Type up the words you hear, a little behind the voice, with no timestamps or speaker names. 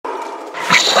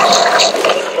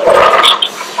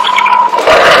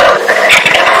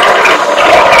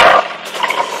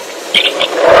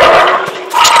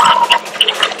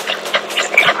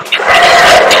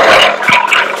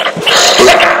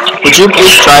Would you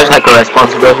please drive like a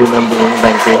responsible human being?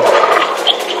 Thank you.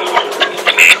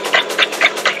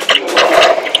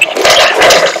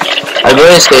 I'm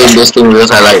going to stay in this team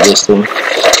because I like this team.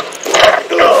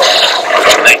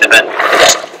 Like the best.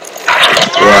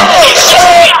 Yeah.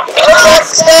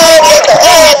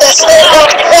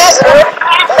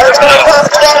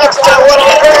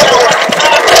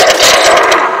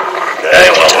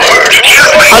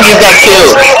 How'd you get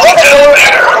killed?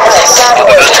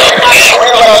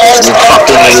 You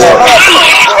fucking idiot.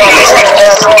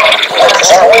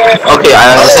 Okay, I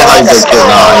understand how you get killed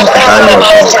now. I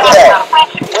understand.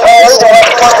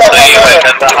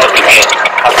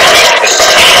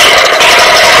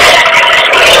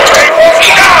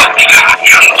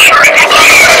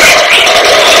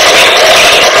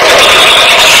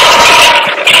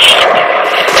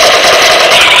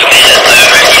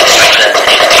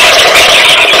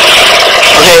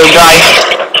 Okay, guys.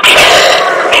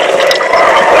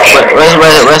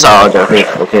 Where's our objective?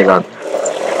 Okay, done.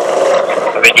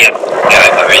 Already. Yeah,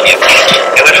 already.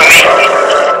 It was for me.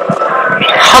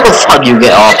 How the fuck you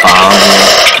get off,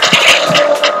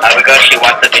 Because she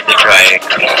wanted me to try.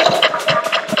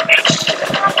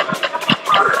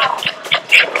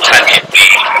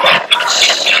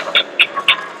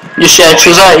 You should have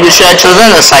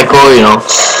chosen a psycho, you know.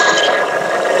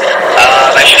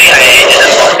 Actually, I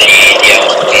didn't want the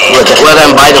DLC. Well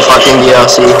then buy the fucking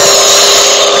DLC.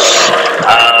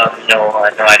 No,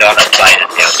 I don't want to buy the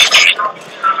DLC.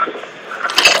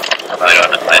 I don't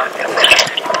want to buy the DLC.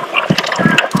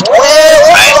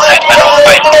 I don't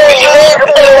buy the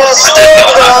DLC.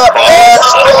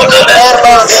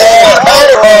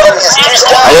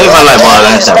 I don't even like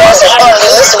Borderlands that much.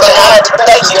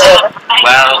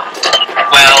 Well,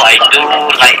 I do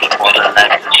like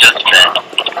Borderlands.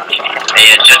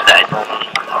 It's just that I don't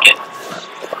get.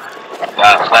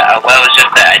 Well, it's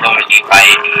just that I don't really buy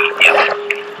any DLC.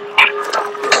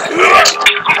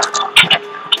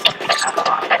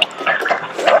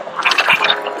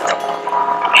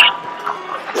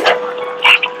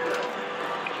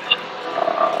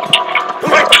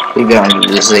 You gotta do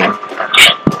this thing.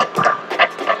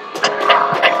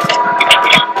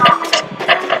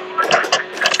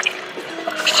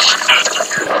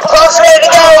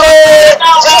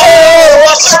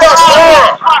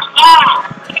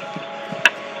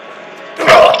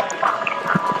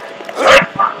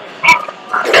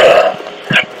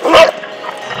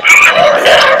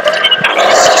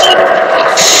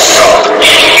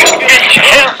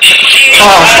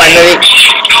 Oh, finally.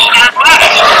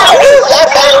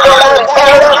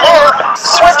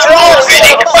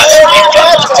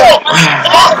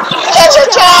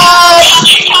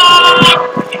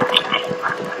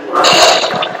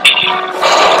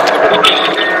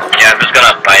 Yeah, I'm just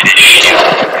gonna buy this shit.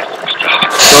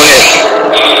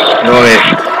 Go ahead.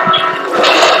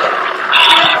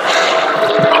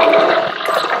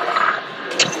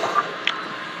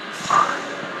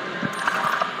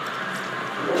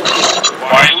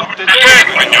 Why look the dead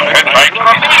when you had right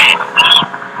company?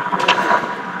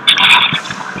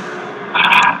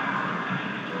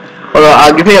 Hold on,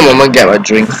 I'll give you a moment, get a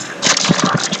drink.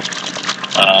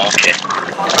 Okay.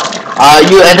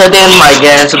 You entertain my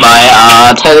guests by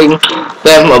telling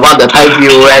them about the time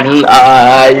you went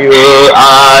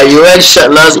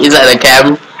shirtless inside the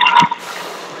camp.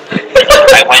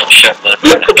 I went shirtless.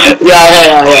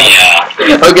 Yeah.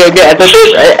 Okay,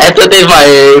 entertain my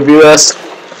viewers.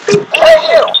 Hey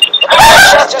you!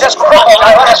 Just crippled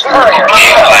my last courier.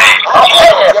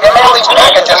 Okay, you can mail these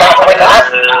packages out the window.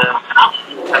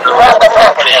 Grab the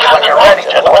property when you're ready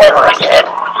to deliver again.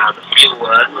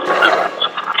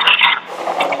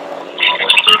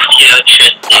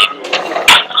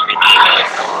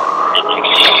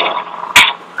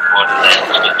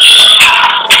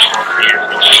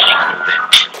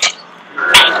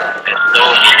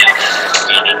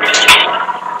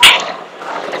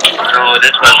 So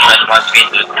this person wants me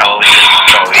to tell the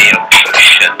story of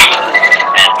solution,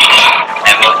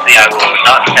 and mostly I will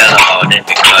not tell about it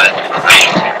because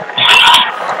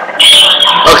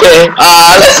Okay,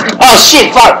 oh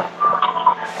shit, fuck.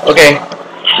 Okay,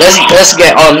 let's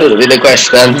get on with the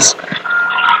questions.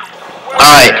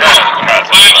 Alright,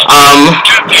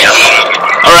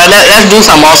 let's do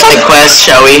some more side quests,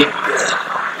 shall we?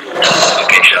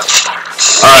 okay, sure.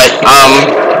 Alright,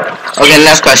 okay,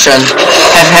 next question.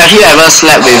 Have you ever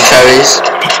slept with Travis?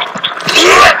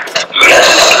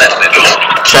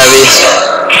 Travis.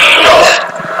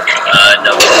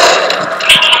 No.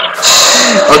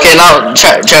 Okay, now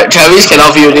Travis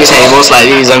cannot view this and he most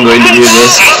likely isn't going to view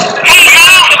this.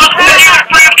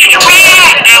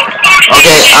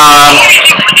 Okay,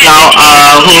 now,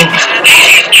 who?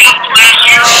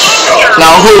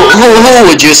 Now, who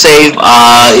would you save?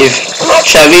 If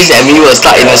Travis and me were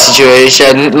stuck in a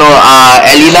situation, no,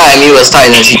 Elena and me were stuck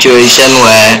in a situation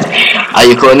where,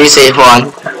 you could only save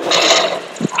one. I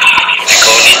can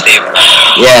only save one.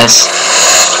 Yes.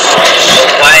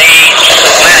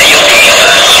 Why are you being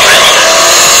stressed?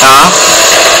 Huh?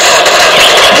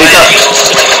 Because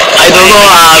I don't know.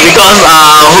 Because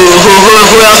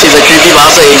who else is a creepy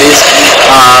bastard in this?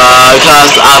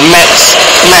 Because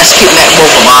Max kidnapped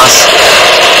both of us.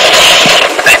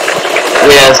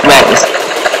 Yes, Max.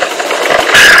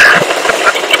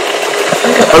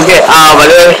 Okay,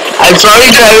 but I'm sorry,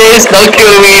 Travis. Don't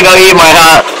kill me. Don't eat my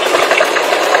heart.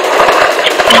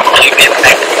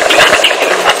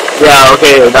 Yeah,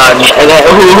 okay, done. And then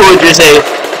who would you say?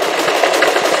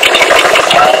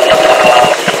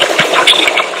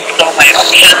 So my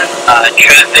options are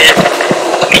Travis.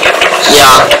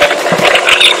 Yeah.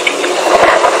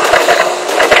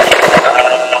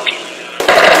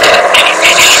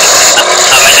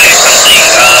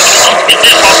 Is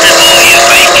it possible if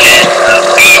I can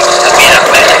beat up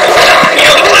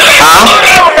Huh?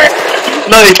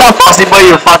 No, it's not possible,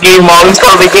 you fucking mom.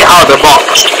 Stop making out of the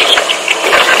box.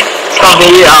 Stop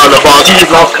making out of the box. This is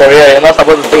North Korea. You're not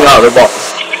supposed to think out of the box.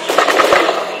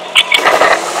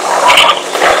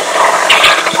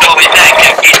 So with that I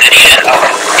can beat the shit out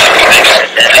of Tell me whether it's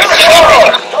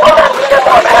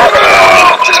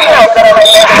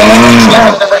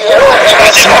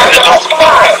possible.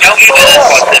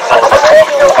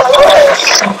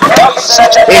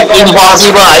 It's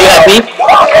impossible. Are you happy?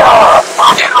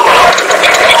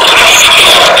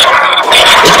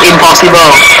 It's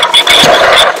impossible.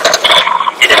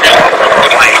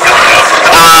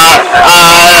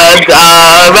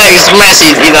 Max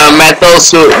is in a metal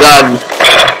suit gun.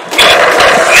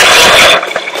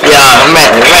 Yeah,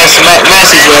 Max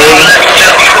is wearing.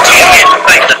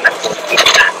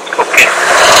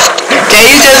 Can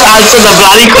you just answer the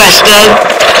bloody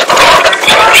question?